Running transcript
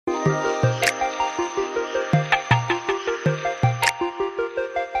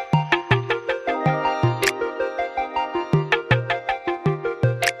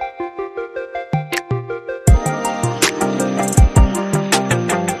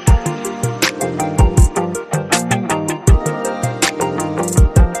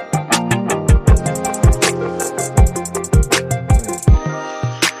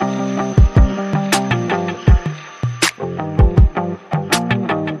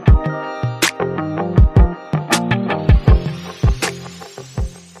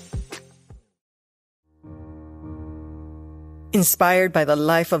Inspired by the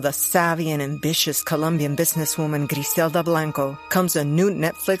life of the savvy and ambitious Colombian businesswoman Griselda Blanco comes a new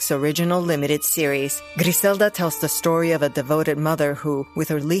Netflix original limited series. Griselda tells the story of a devoted mother who, with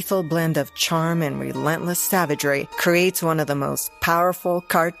her lethal blend of charm and relentless savagery, creates one of the most powerful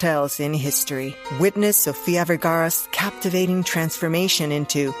cartels in history. Witness Sofia Vergara's captivating transformation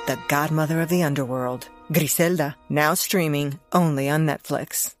into the godmother of the underworld. Griselda, now streaming only on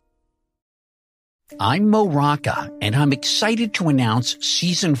Netflix. I'm Mo Rocca, and I'm excited to announce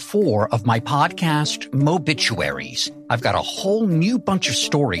Season 4 of my podcast, Mobituaries. I've got a whole new bunch of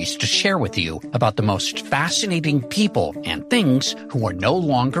stories to share with you about the most fascinating people and things who are no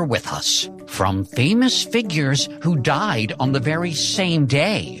longer with us. From famous figures who died on the very same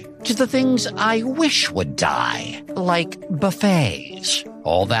day, to the things I wish would die, like buffets.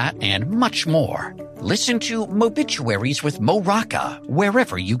 All that and much more. Listen to Mobituaries with Mo Rocca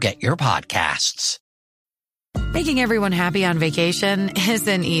wherever you get your podcasts. Making everyone happy on vacation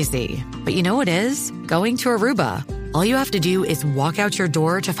isn't easy, but you know what is? Going to Aruba. All you have to do is walk out your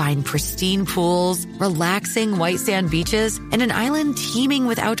door to find pristine pools, relaxing white sand beaches, and an island teeming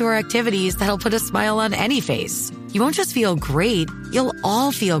with outdoor activities that'll put a smile on any face. You won't just feel great, you'll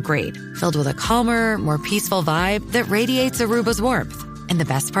all feel great, filled with a calmer, more peaceful vibe that radiates Aruba's warmth. And the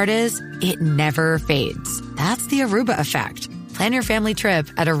best part is, it never fades. That's the Aruba effect. Plan your family trip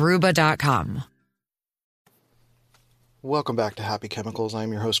at Aruba.com. Welcome back to Happy Chemicals.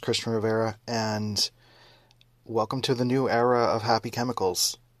 I'm your host, Christian Rivera, and welcome to the new era of Happy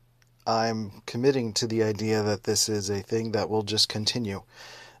Chemicals. I'm committing to the idea that this is a thing that will just continue.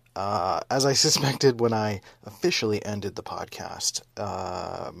 As I suspected when I officially ended the podcast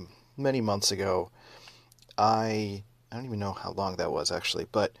many months ago, I don't even know how long that was actually,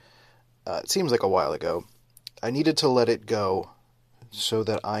 but it seems like a while ago. I needed to let it go so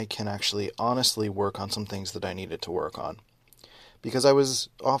that I can actually honestly work on some things that I needed to work on. Because I was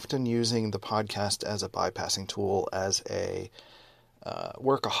often using the podcast as a bypassing tool, as a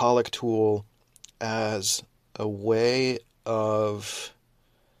workaholic tool, as a way of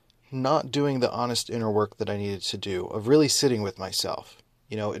not doing the honest inner work that I needed to do, of really sitting with myself.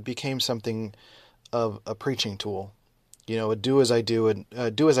 You know, it became something of a preaching tool. You know, a do as I do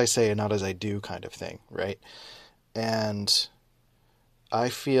and do as I say and not as I do kind of thing, right? And I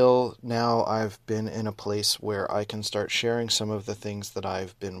feel now I've been in a place where I can start sharing some of the things that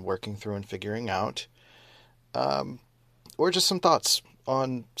I've been working through and figuring out, or just some thoughts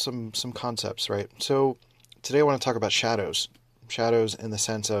on some concepts, right? So today I want to talk about shadows. Shadows in the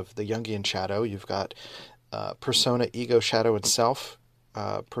sense of the Jungian shadow. You've got persona, ego, shadow, and self.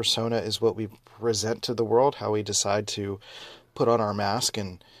 Persona is what we present to the world, how we decide to put on our mask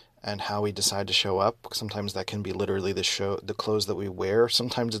and how we decide to show up. Sometimes that can be literally the clothes that we wear.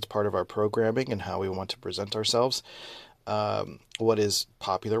 Sometimes it's part of our programming and how we want to present ourselves. What is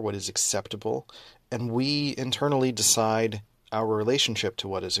popular, what is acceptable. And we internally decide our relationship to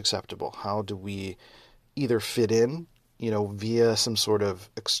what is acceptable. How do we either fit in, via some sort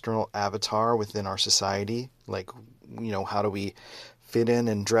of external avatar within our society? Like, how do we fit in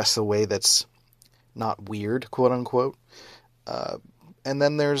and dress a way that's not weird, quote unquote? And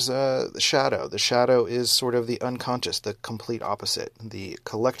then there's the shadow. The shadow is sort of the unconscious, the complete opposite. The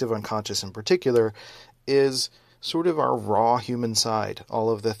collective unconscious in particular is sort of our raw human side.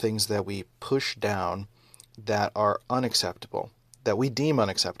 All of the things that we push down that are unacceptable, that we deem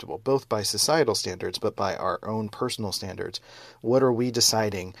unacceptable, both by societal standards, but by our own personal standards. What are we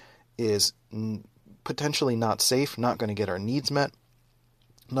deciding is potentially not safe, not going to get our needs met,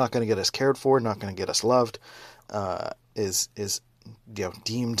 not going to get us cared for, not going to get us loved, is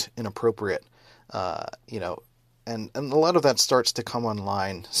deemed inappropriate, and a lot of that starts to come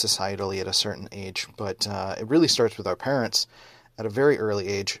online societally at a certain age, but it really starts with our parents at a very early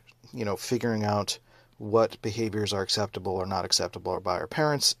age, figuring out what behaviors are acceptable or not acceptable by our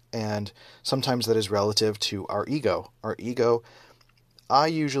parents, and sometimes that is relative to our ego. Our ego, I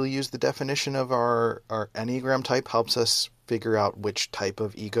usually use the definition of our Enneagram type, helps us figure out which type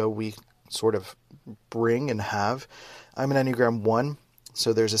of ego we sort of bring and have. I'm an Enneagram 1,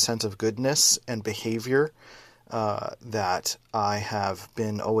 So there's a sense of goodness and behavior that I have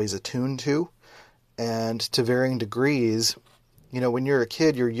been always attuned to, and to varying degrees. When you're a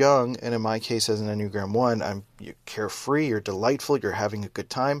kid, you're young, and in my case as an Enneagram 1, you're carefree, you're delightful, you're having a good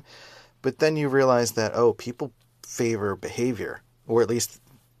time, but then you realize that, people favor behavior, or at least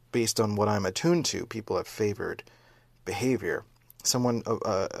based on what I'm attuned to, people have favored behavior. Someone,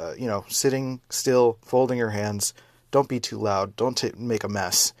 sitting still, folding your hands, don't be too loud, don't make a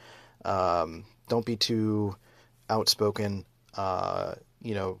mess, don't be too outspoken,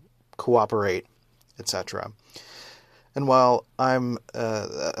 cooperate, etc. And while I'm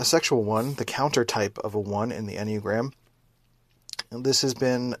a sexual 1, the counter type of a 1 in the Enneagram, this has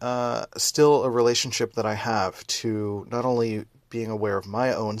been still a relationship that I have to not only being aware of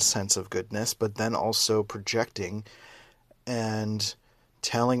my own sense of goodness, but then also projecting and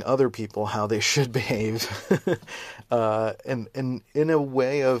telling other people how they should behave, and in a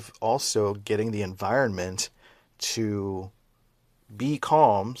way of also getting the environment to be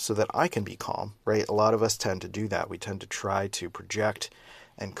calm so that I can be calm, right? A lot of us tend to do that. We tend to try to project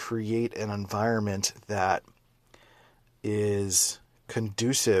and create an environment that is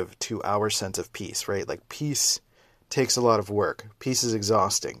conducive to our sense of peace, right? Like, peace takes a lot of work. Peace is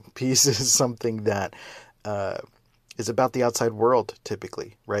exhausting. Peace is something that is about the outside world,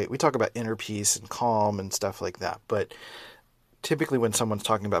 typically, right? We talk about inner peace and calm and stuff like that, but typically when someone's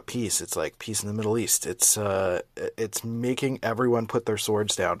talking about peace, it's like peace in the Middle East. It's making everyone put their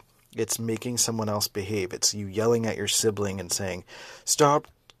swords down. It's making someone else behave. It's you yelling at your sibling and saying, stop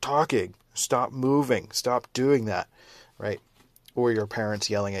talking, stop moving, stop doing that, right? Or your parents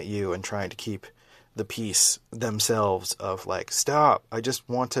yelling at you and trying to keep the peace themselves of like, stop, I just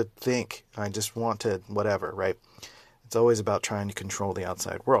want to think, I just want to whatever, right? It's always about trying to control the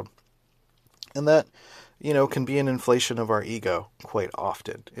outside world. And that, can be an inflation of our ego quite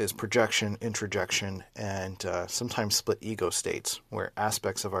often, is projection, introjection, and sometimes split ego states where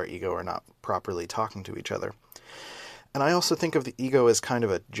aspects of our ego are not properly talking to each other. And I also think of the ego as kind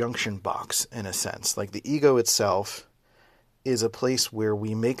of a junction box in a sense. Like, the ego itself is a place where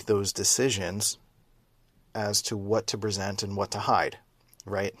we make those decisions as to what to present and what to hide,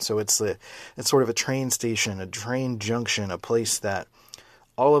 right? So it's sort of a train station, a train junction, a place that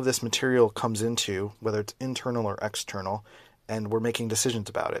all of this material comes into, whether it's internal or external, and we're making decisions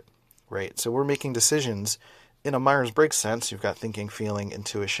about it, right? So we're making decisions in a Myers-Briggs sense. You've got thinking, feeling,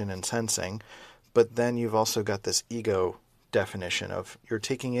 intuition, and sensing, but then you've also got this ego definition of you're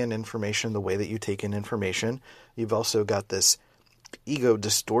taking in information the way that you take in information. You've also got this ego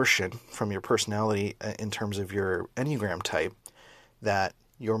distortion from your personality in terms of your Enneagram type, that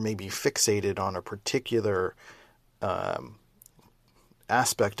you're maybe fixated on a particular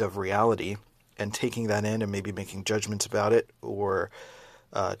aspect of reality and taking that in and maybe making judgments about it, or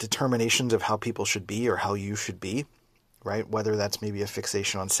determinations of how people should be or how you should be, right? Whether that's maybe a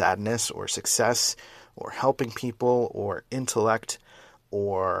fixation on sadness or success or helping people or intellect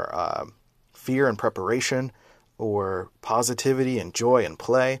or fear and preparation or positivity and joy and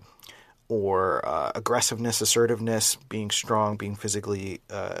play, or aggressiveness, assertiveness, being strong, being physically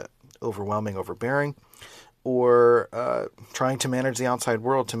overwhelming, overbearing, or trying to manage the outside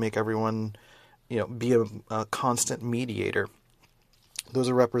world to make everyone, be a constant mediator. Those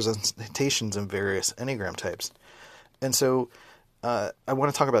are representations in various Enneagram types. And so I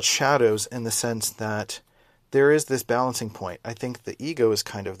want to talk about shadows in the sense that there is this balancing point. I think the ego is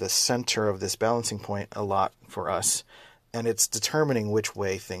kind of the center of this balancing point a lot for us, and it's determining which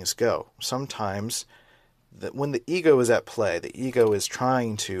way things go. Sometimes when the ego is at play, the ego is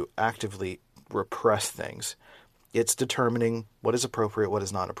trying to actively repress things. It's determining what is appropriate, what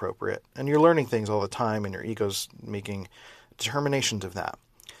is not appropriate. And you're learning things all the time, and your ego's making determinations of that.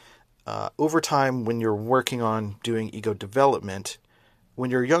 Over time, when you're working on doing ego development, when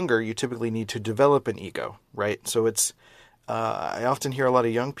you're younger, you typically need to develop an ego, right? So I often hear a lot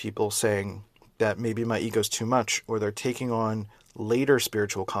of young people saying that maybe my ego's too much, or they're taking on later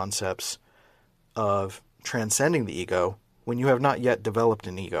spiritual concepts of transcending the ego when you have not yet developed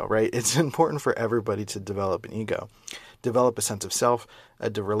an ego, right? It's important for everybody to develop an ego, develop a sense of self, a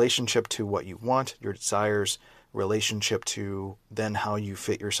relationship to what you want, your desires, relationship to then how you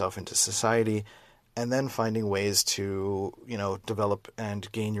fit yourself into society, and then finding ways to, develop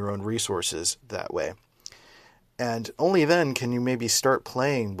and gain your own resources that way. And only then can you maybe start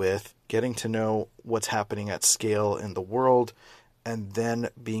playing with getting to know what's happening at scale in the world, and then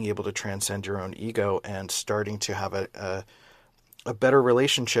being able to transcend your own ego and starting to have a better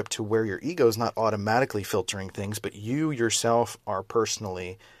relationship to where your ego is not automatically filtering things, but you yourself are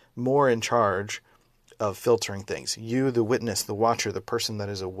personally more in charge of filtering things. You, the witness, the watcher, the person that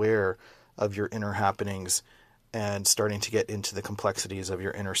is aware of your inner happenings and starting to get into the complexities of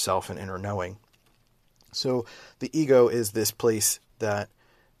your inner self and inner knowing. So the ego is this place that,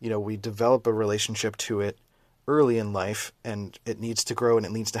 we develop a relationship to it early in life, and it needs to grow and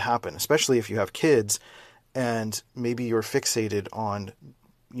it needs to happen, especially if you have kids and maybe you're fixated on,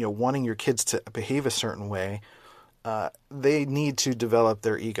 wanting your kids to behave a certain way. They need to develop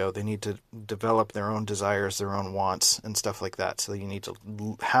their ego. They need to develop their own desires, their own wants, and stuff like that. So you need to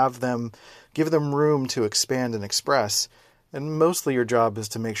give them room to expand and express. And mostly your job is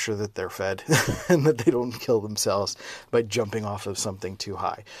to make sure that they're fed and that they don't kill themselves by jumping off of something too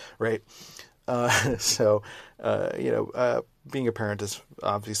high, right? Being a parent is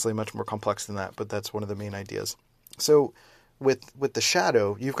obviously much more complex than that, but that's one of the main ideas. So with the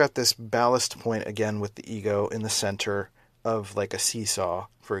shadow, you've got this ballast point again with the ego in the center of like a seesaw,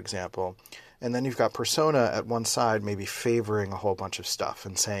 for example. And then you've got persona at one side, maybe favoring a whole bunch of stuff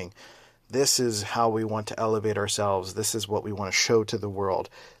and saying, this is how we want to elevate ourselves. This is what we want to show to the world.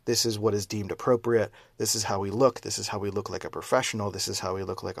 This is what is deemed appropriate. This is how we look. This is how we look like a professional. This is how we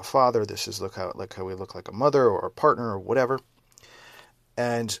look like a father. This is how we look like a mother or a partner or whatever.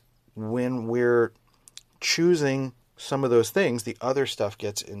 And when we're choosing some of those things, the other stuff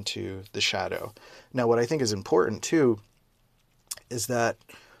gets into the shadow. Now, what I think is important too is that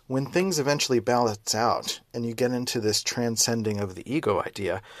when things eventually balance out and you get into this transcending of the ego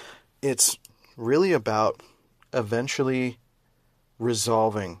idea, it's really about eventually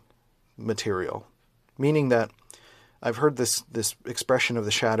resolving material. Meaning that I've heard this expression of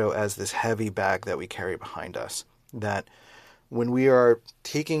the shadow as this heavy bag that we carry behind us. That when we are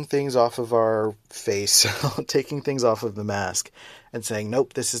taking things off of our face, taking things off of the mask and saying,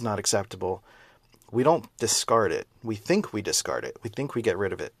 nope, this is not acceptable, we don't discard it. We think we discard it. We think we get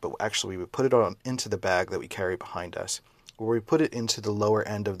rid of it. But actually we put it on into the bag that we carry behind us, or we put it into the lower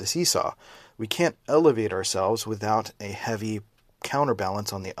end of the seesaw. We can't elevate ourselves without a heavy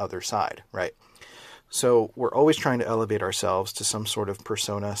counterbalance on the other side, right? So we're always trying to elevate ourselves to some sort of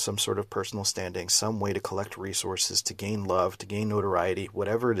persona, some sort of personal standing, some way to collect resources, to gain love, to gain notoriety,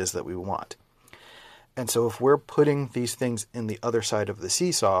 whatever it is that we want. And so if we're putting these things in the other side of the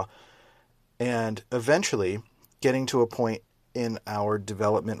seesaw and eventually getting to a point in our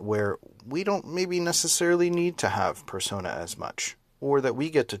development where we don't maybe necessarily need to have persona as much, or that we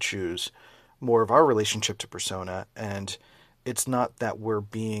get to choose more of our relationship to persona, and it's not that we're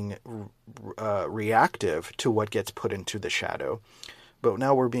being reactive to what gets put into the shadow, but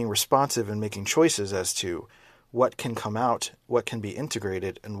now we're being responsive and making choices as to what can come out, what can be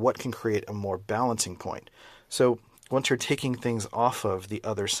integrated, and what can create a more balancing point. So once you're taking things off of the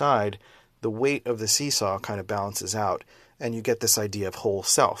other side, the weight of the seesaw kind of balances out, and you get this idea of whole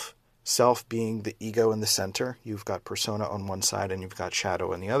self. Self being the ego in the center. You've got persona on one side and you've got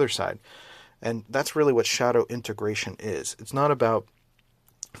shadow on the other side. And that's really what shadow integration is. It's not about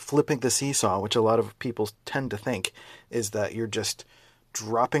flipping the seesaw, which a lot of people tend to think is that you're just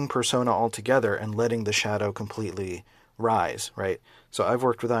dropping persona altogether and letting the shadow completely rise, right? So I've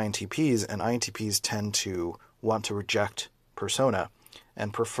worked with INTPs, and INTPs tend to want to reject persona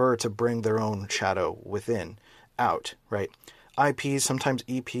and prefer to bring their own shadow within, out, right? IPs, sometimes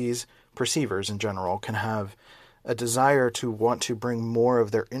EPs, perceivers in general, can have a desire to want to bring more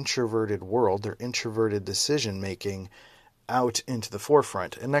of their introverted world, their introverted decision-making out into the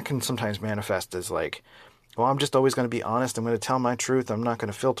forefront. And that can sometimes manifest as like, well, I'm just always going to be honest. I'm going to tell my truth. I'm not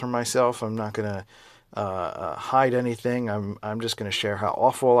going to filter myself. I'm not going to hide anything. I'm just going to share how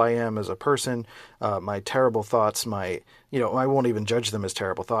awful I am as a person. My terrible thoughts, I won't even judge them as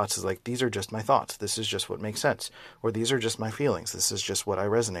terrible thoughts. It's like, these are just my thoughts. This is just what makes sense. Or these are just my feelings. This is just what I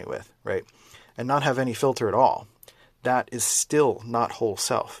resonate with, right? And not have any filter at all. That is still not whole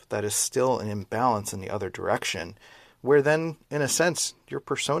self. That is still an imbalance in the other direction, where then, in a sense, your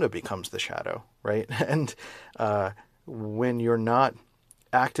persona becomes the shadow, right? And when you're not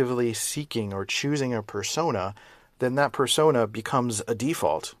actively seeking or choosing a persona, then that persona becomes a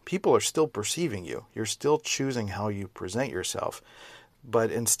default. People are still perceiving you. You're still choosing how you present yourself.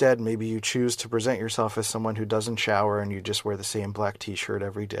 But instead, maybe you choose to present yourself as someone who doesn't shower and you just wear the same black t-shirt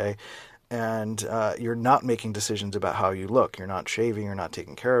every day. And you're not making decisions about how you look. You're not shaving. You're not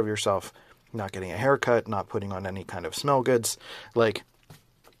taking care of yourself. Not getting a haircut. Not putting on any kind of smell goods. You're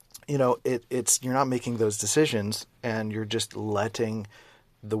not making those decisions, and you're just letting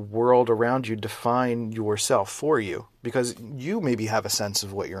the world around you define yourself for you, because you maybe have a sense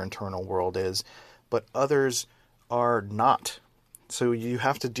of what your internal world is, but others are not. So you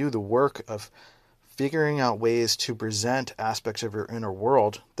have to do the work of figuring out ways to present aspects of your inner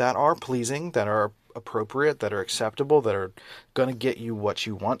world that are pleasing, that are appropriate, that are acceptable, that are going to get you what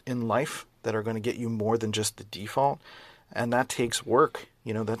you want in life, that are going to get you more than just the default. And that takes work.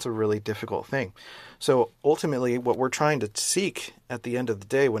 That's a really difficult thing. So ultimately, what we're trying to seek at the end of the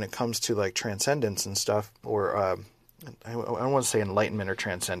day when it comes to like transcendence and stuff, or I don't want to say enlightenment or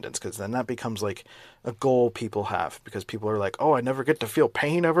transcendence, because then that becomes like a goal people have, because people are like, oh, I never get to feel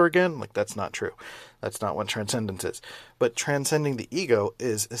pain ever again. Like, that's not true. That's not what transcendence is. But transcending the ego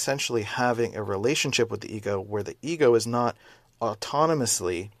is essentially having a relationship with the ego where the ego is not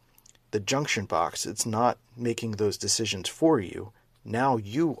autonomously the junction box. It's not making those decisions for you. Now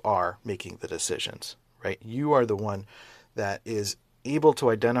you are making the decisions, right? You are the one that is able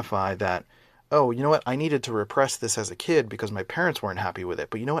to identify that, oh, you know what? I needed to repress this as a kid because my parents weren't happy with it.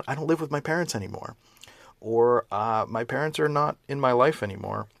 But you know what? I don't live with my parents anymore. Or my parents are not in my life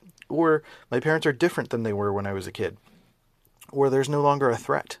anymore. Or my parents are different than they were when I was a kid. Or there's no longer a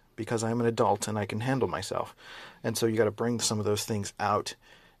threat because I'm an adult and I can handle myself. And so you got to bring some of those things out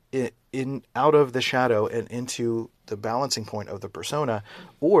of the shadow and into the balancing point of the persona,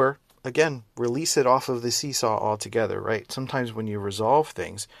 or again, release it off of the seesaw altogether, right? Sometimes when you resolve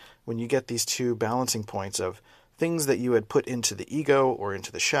things, when you get these two balancing points of things that you had put into the ego or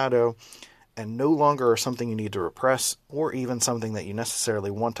into the shadow and no longer are something you need to repress, or even something that you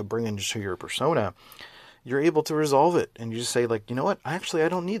necessarily want to bring into your persona, you're able to resolve it. And you just say like, you know what? I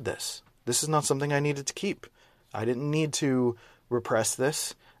don't need this. This is not something I needed to keep. I didn't need to repress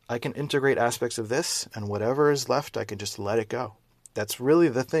this. I can integrate aspects of this, and whatever is left, I can just let it go. That's really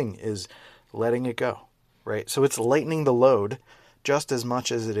the thing, is letting it go, right? So it's lightening the load just as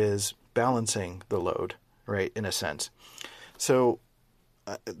much as it is balancing the load, right, in a sense. So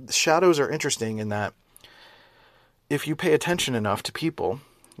shadows are interesting in that if you pay attention enough to people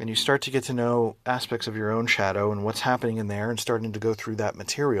and you start to get to know aspects of your own shadow and what's happening in there and starting to go through that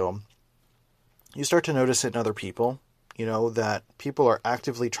material, you start to notice it in other people. That people are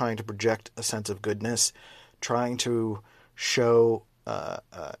actively trying to project a sense of goodness, trying to show,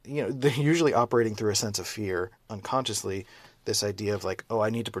 they're usually operating through a sense of fear unconsciously, this idea of like, oh,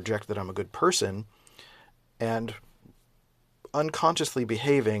 I need to project that I'm a good person, and unconsciously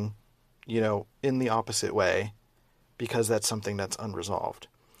behaving, in the opposite way, because that's something that's unresolved.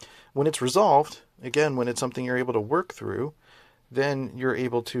 When it's resolved, again, when it's something you're able to work through, then you're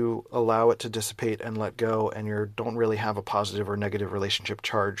able to allow it to dissipate and let go, and you don't really have a positive or negative relationship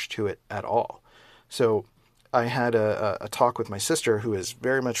charge to it at all. So I had a talk with my sister, who is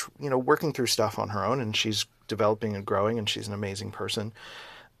very much, working through stuff on her own, and she's developing and growing, and she's an amazing person.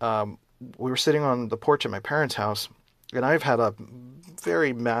 We were sitting on the porch at my parents' house, and I've had a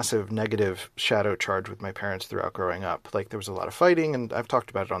very massive negative shadow charge with my parents throughout growing up. Like, there was a lot of fighting, and I've talked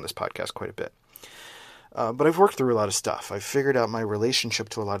about it on this podcast quite a bit. But I've worked through a lot of stuff. I've figured out my relationship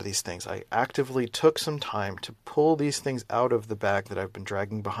to a lot of these things. I actively took some time to pull these things out of the bag that I've been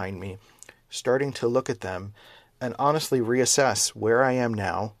dragging behind me, starting to look at them and honestly reassess where I am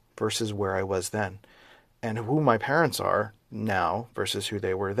now versus where I was then, and who my parents are now versus who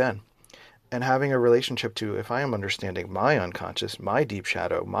they were then. And having a relationship to, if I am understanding my unconscious, my deep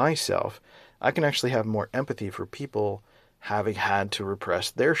shadow, myself, I can actually have more empathy for people having had to repress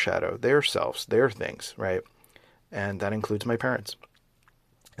their shadow, their selves, their things, right? And that includes my parents.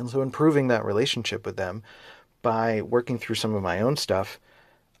 And so improving that relationship with them by working through some of my own stuff,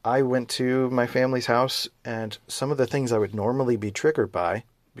 I went to my family's house, and some of the things I would normally be triggered by,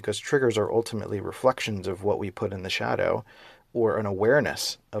 because triggers are ultimately reflections of what we put in the shadow, or an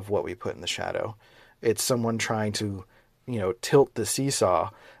awareness of what we put in the shadow. It's someone trying to, tilt the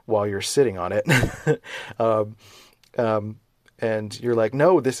seesaw while you're sitting on it. And you're like,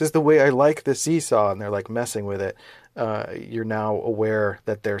 no, this is the way I like the seesaw. And they're like messing with it. You're now aware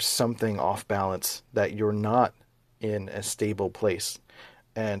that there's something off balance, that you're not in a stable place.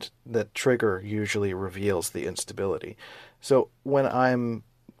 And that trigger usually reveals the instability. So when I'm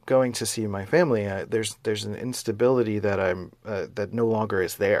going to see my family, there's an instability that that no longer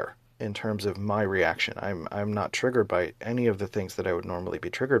is there in terms of my reaction. I'm not triggered by any of the things that I would normally be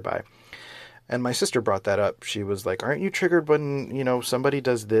triggered by. And my sister brought that up. She was like, aren't you triggered when, somebody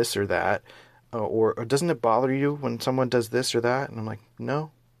does this or that? Or doesn't it bother you when someone does this or that? And I'm like,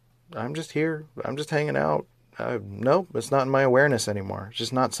 no, I'm just here. I'm just hanging out. No, it's not in my awareness anymore. It's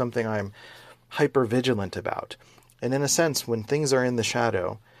just not something I'm hyper vigilant about. And in a sense, when things are in the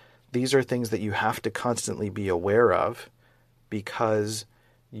shadow, these are things that you have to constantly be aware of, because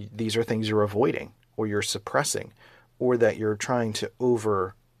these are things you're avoiding, or you're suppressing, or that you're trying to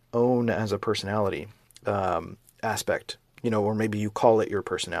own as a personality aspect, or maybe you call it your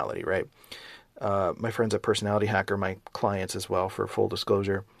personality, right? My friends at Personality Hacker, my clients as well, for full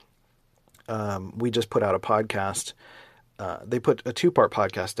disclosure, we just put out a podcast. They put a 2-part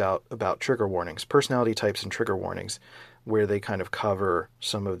podcast out about trigger warnings, personality types and trigger warnings, where they kind of cover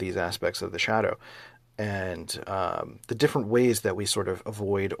some of these aspects of the shadow and the different ways that we sort of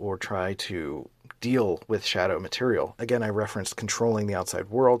avoid or try to deal with shadow material. Again, I referenced controlling the outside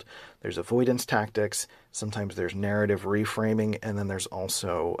world. There's avoidance tactics. Sometimes there's narrative reframing, and then there's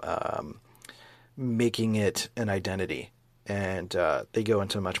also making it an identity. And they go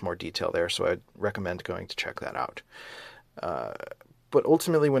into much more detail there, so I'd recommend going to check that out. But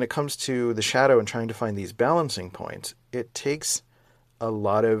ultimately, when it comes to the shadow and trying to find these balancing points, it takes a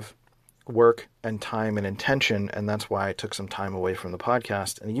lot of work and time and intention, and that's why I took some time away from the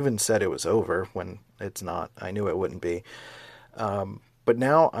podcast and even said it was over when it's not. I knew it wouldn't be. But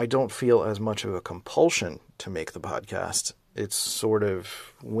now I don't feel as much of a compulsion to make the podcast. It's sort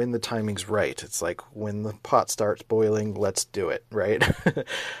of when the timing's right. It's like when the pot starts boiling, let's do it, right?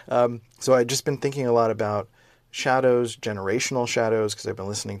 So I've just been thinking a lot about shadows, generational shadows, because I've been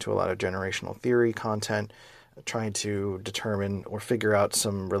listening to a lot of generational theory content, trying to determine or figure out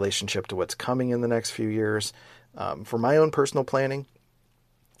some relationship to what's coming in the next few years for my own personal planning.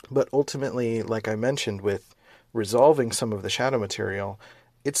 But ultimately, like I mentioned, with resolving some of the shadow material,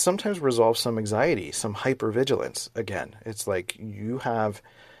 it sometimes resolves some anxiety, some hypervigilance. Again, it's like you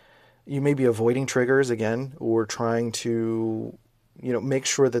may be avoiding triggers again, or trying to, make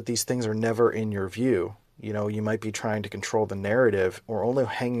sure that these things are never in your view. You might be trying to control the narrative or only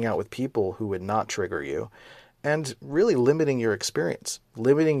hanging out with people who would not trigger you, and really limiting your experience,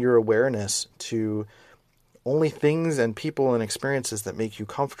 limiting your awareness to only things and people and experiences that make you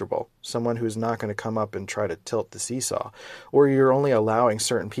comfortable. Someone who's not going to come up and try to tilt the seesaw, or you're only allowing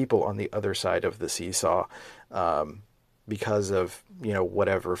certain people on the other side of the seesaw because of,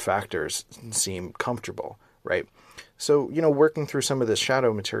 whatever factors seem comfortable, right? So, working through some of this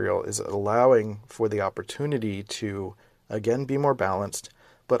shadow material is allowing for the opportunity to, again, be more balanced,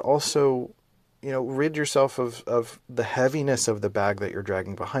 but also, rid yourself of the heaviness of the bag that you're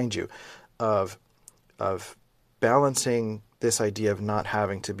dragging behind you, of balancing this idea of not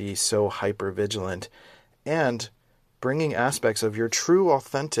having to be so hyper vigilant, and bringing aspects of your true,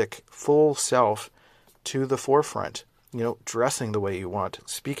 authentic, full self to the forefront. Dressing the way you want,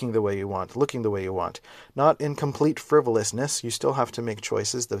 speaking the way you want, looking the way you want. Not in complete frivolousness. You still have to make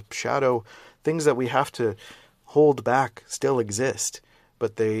choices. The shadow, things that we have to hold back still exist,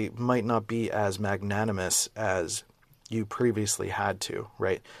 but they might not be as magnanimous as you previously had to,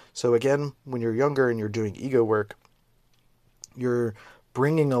 right? So again, when you're younger and you're doing ego work, you're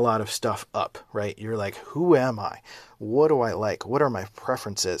bringing a lot of stuff up, right? You're like, who am I? What do I like? What are my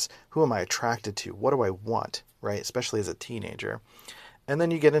preferences? Who am I attracted to? What do I want, right? Especially as a teenager. And then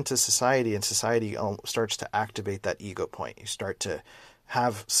you get into society, and society starts to activate that ego point. You start to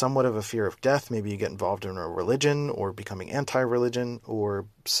have somewhat of a fear of death. Maybe you get involved in a religion or becoming anti-religion, or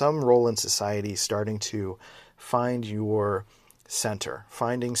some role in society, starting to find your center,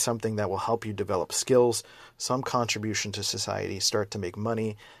 finding something that will help you develop skills, some contribution to society, start to make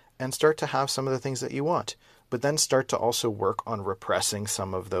money, and start to have some of the things that you want. But then start to also work on repressing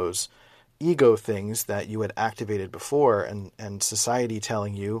some of those ego things that you had activated before, and society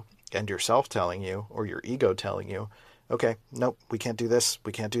telling you, and yourself telling you, or your ego telling you, okay, nope, we can't do this,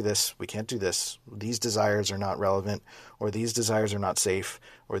 we can't do this, we can't do this. These desires are not relevant, or these desires are not safe,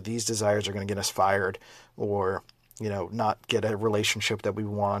 or these desires are going to get us fired, or, not get a relationship that we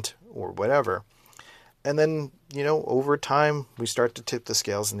want, or whatever. And then, over time, we start to tip the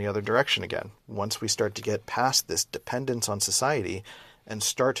scales in the other direction again. Once we start to get past this dependence on society and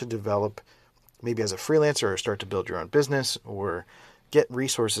start to develop, maybe as a freelancer, or start to build your own business, or get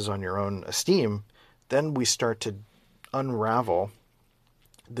resources on your own esteem, then we start to unravel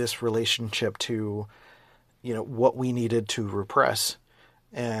this relationship to, what we needed to repress,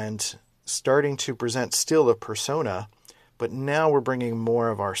 and starting to present still a persona, but now we're bringing more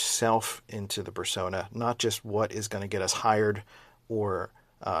of ourself into the persona, not just what is going to get us hired or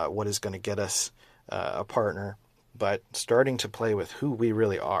what is going to get us a partner, but starting to play with who we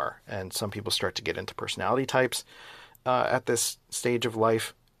really are. And some people start to get into personality types at this stage of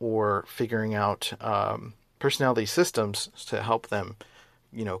life, or figuring out personality systems to help them,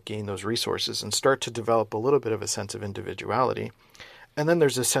 gain those resources and start to develop a little bit of a sense of individuality. And then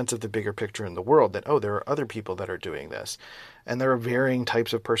there's a sense of the bigger picture in the world that, there are other people that are doing this. And there are varying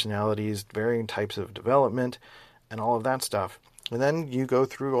types of personalities, varying types of development, and all of that stuff. And then you go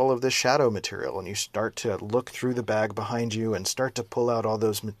through all of this shadow material, and you start to look through the bag behind you and start to pull out all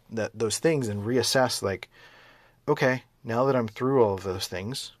those things and reassess, like, okay, now that I'm through all of those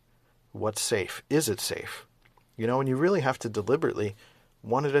things, what's safe? Is it safe? And you really have to deliberately,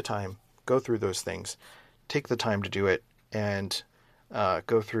 one at a time, go through those things, take the time to do it, and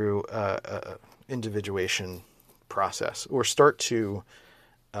go through a individuation process, or start to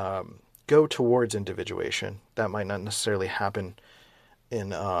go towards individuation. That might not necessarily happen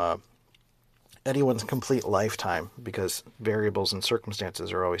in anyone's complete lifetime, because variables and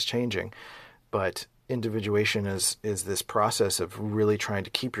circumstances are always changing. But individuation is this process of really trying to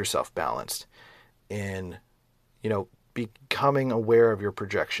keep yourself balanced in, becoming aware of your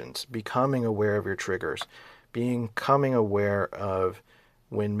projections, becoming aware of your triggers, becoming aware of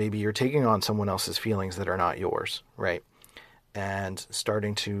when maybe you're taking on someone else's feelings that are not yours, right? And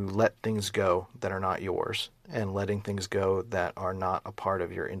starting to let things go that are not yours, and letting things go that are not a part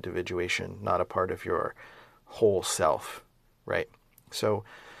of your individuation, not a part of your whole self, right? So,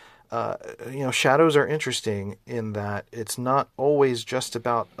 shadows are interesting in that it's not always just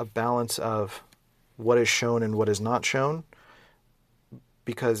about a balance of what is shown and what is not shown,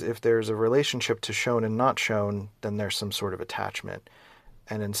 because if there's a relationship to shown and not shown, then there's some sort of attachment.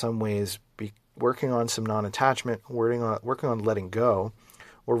 And in some ways, working on some non-attachment, working on letting go,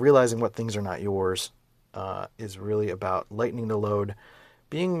 or realizing what things are not yours, is really about lightening the load,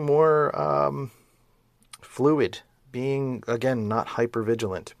 being more fluid, being, again, not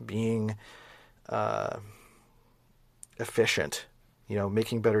hypervigilant, being efficient,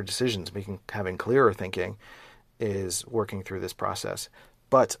 making better decisions, having clearer thinking, is working through this process.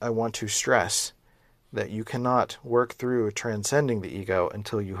 But I want to stress that you cannot work through transcending the ego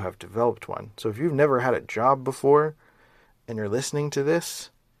until you have developed one. So if you've never had a job before and you're listening to this,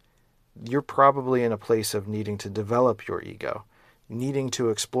 you're probably in a place of needing to develop your ego, needing to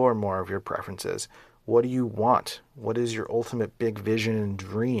explore more of your preferences. What do you want? What is your ultimate big vision and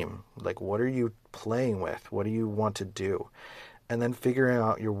dream? Like, what are you playing with? What do you want to do? And then figuring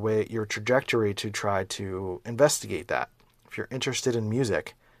out your trajectory to try to investigate that. If you're interested in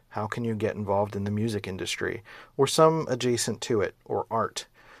music, how can you get involved in the music industry, or some adjacent to it, or art,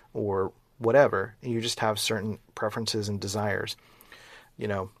 or whatever? You just have certain preferences and desires,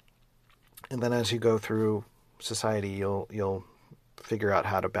 And then as you go through society, you'll figure out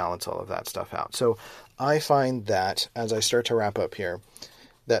how to balance all of that stuff out. So I find that, as I start to wrap up here,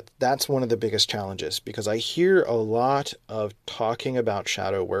 that's one of the biggest challenges, because I hear a lot of talking about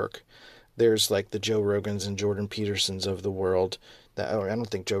shadow work. There's like the Joe Rogans and Jordan Petersons of the world. I don't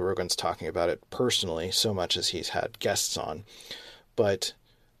think Joe Rogan's talking about it personally so much as he's had guests on. But,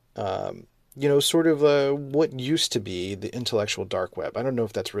 sort of what used to be the intellectual dark web. I don't know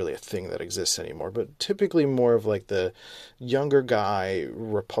if that's really a thing that exists anymore, but typically more of like the younger guy,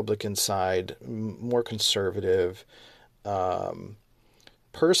 Republican side, more conservative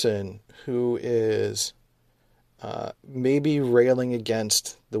person who is maybe railing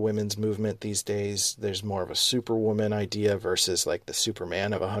against the women's movement these days. There's more of a superwoman idea versus like the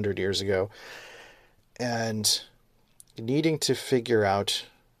Superman of 100 years ago. And needing to figure out,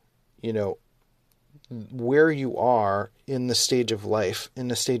 where you are in the stage of life, in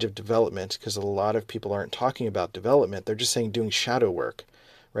the stage of development, because a lot of people aren't talking about development. They're just saying doing shadow work,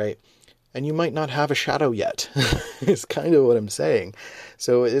 right? And you might not have a shadow yet. It's kind of what I'm saying.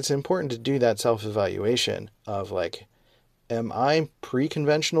 So it's important to do that self-evaluation of like, am I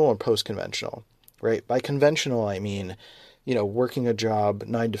pre-conventional or post-conventional, right? By conventional, I mean, working a job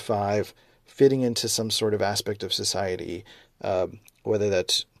 9 to 5, fitting into some sort of aspect of society, whether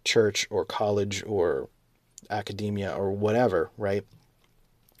that's church or college or academia or whatever, right?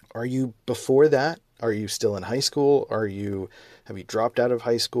 Are you before that? Are you still in high school? Have you dropped out of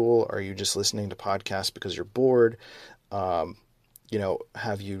high school? Are you just listening to podcasts because you're bored? Have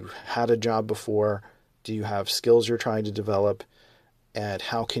you had a job before? Do you have skills you're trying to develop? And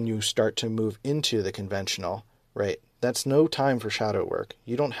how can you start to move into the conventional, right? That's no time for shadow work.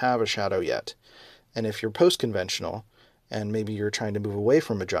 You don't have a shadow yet. And if you're post-conventional and maybe you're trying to move away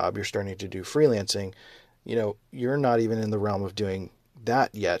from a job, you're starting to do freelancing, you're not even in the realm of doing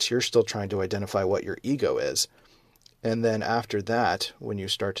that yet. You're still trying to identify what your ego is. And then after that, when you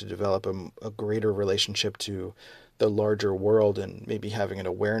start to develop a greater relationship to the larger world and maybe having an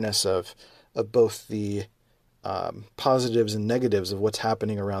awareness of both the positives and negatives of what's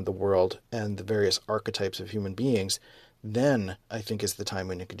happening around the world and the various archetypes of human beings, then I think is the time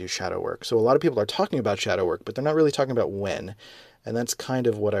when you can do shadow work. So a lot of people are talking about shadow work, but they're not really talking about when. And that's kind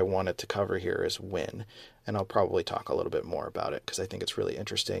of what I wanted to cover here, is when. And I'll probably talk a little bit more about it because I think it's really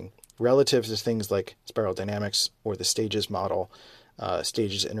interesting. Relative to things like spiral dynamics or the stages model,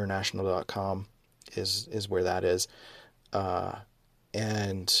 stagesinternational.com is where that is.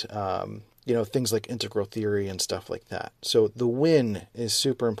 Things like integral theory and stuff like that. So the when is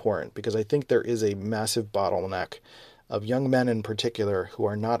super important because I think there is a massive bottleneck of young men in particular who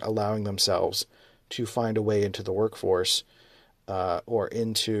are not allowing themselves to find a way into the workforce or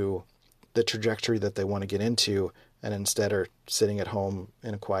into the trajectory that they want to get into, and instead are sitting at home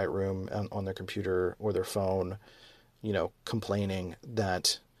in a quiet room on their computer or their phone, complaining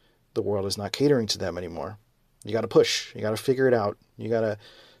that the world is not catering to them anymore. You got to push. You got to figure it out. You got to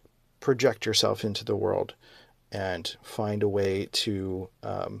project yourself into the world and find a way to,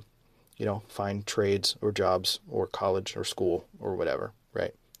 find trades or jobs or college or school or whatever,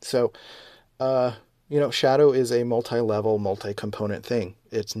 right? So, shadow is a multi-level, multi-component thing.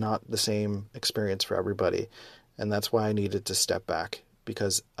 It's not the same experience for everybody. And that's why I needed to step back,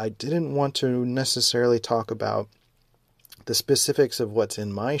 because I didn't want to necessarily talk about the specifics of what's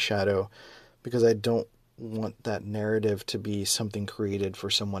in my shadow, because I don't want that narrative to be something created for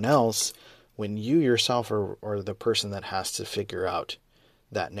someone else when you yourself are the person that has to figure out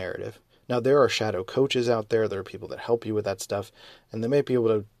that narrative. Now, there are shadow coaches out there. There are people that help you with that stuff, and they may be able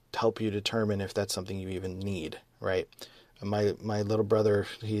to help you determine if that's something you even need, right? My little brother,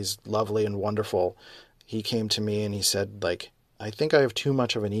 he's lovely and wonderful. He came to me and he said, I think I have too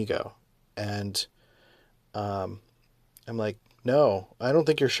much of an ego. And I'm like, no, I don't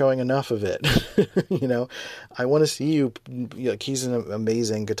think you're showing enough of it. I want to see you. He's an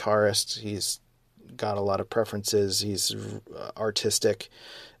amazing guitarist. He's got a lot of preferences. He's artistic.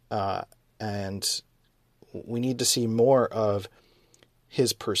 And we need to see more of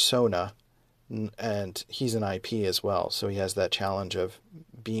his persona. And he's an IP as well. So he has that challenge of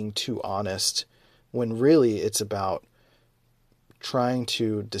being too honest, when really it's about trying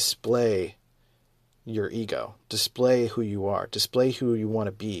to display your ego, display who you are, display who you want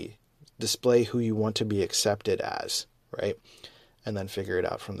to be, display who you want to be accepted as, right? And then figure it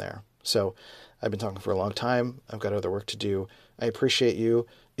out from there. So I've been talking for a long time. I've got other work to do. I appreciate you.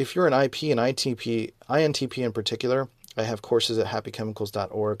 If you're an IP and INTP in particular, I have courses at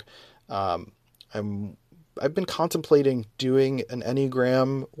happychemicals.org. I've been contemplating doing an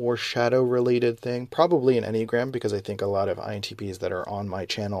Enneagram or shadow related thing, probably an Enneagram, because I think a lot of INTPs that are on my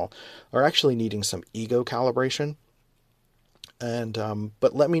channel are actually needing some ego calibration. And,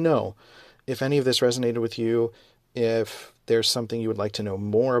 but let me know if any of this resonated with you, if there's something you would like to know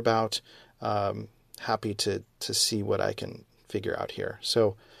more about. Happy to see what I can figure out here.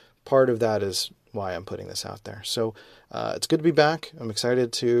 So part of that is why I'm putting this out there. So it's good to be back. I'm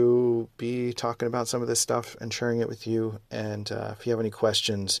excited to be talking about some of this stuff and sharing it with you. And if you have any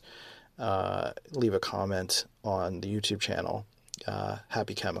questions, leave a comment on the YouTube channel,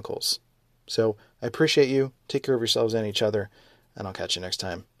 Happy Chemicals. So I appreciate you. Take care of yourselves and each other, and I'll catch you next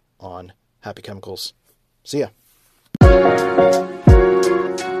time on Happy Chemicals. See ya.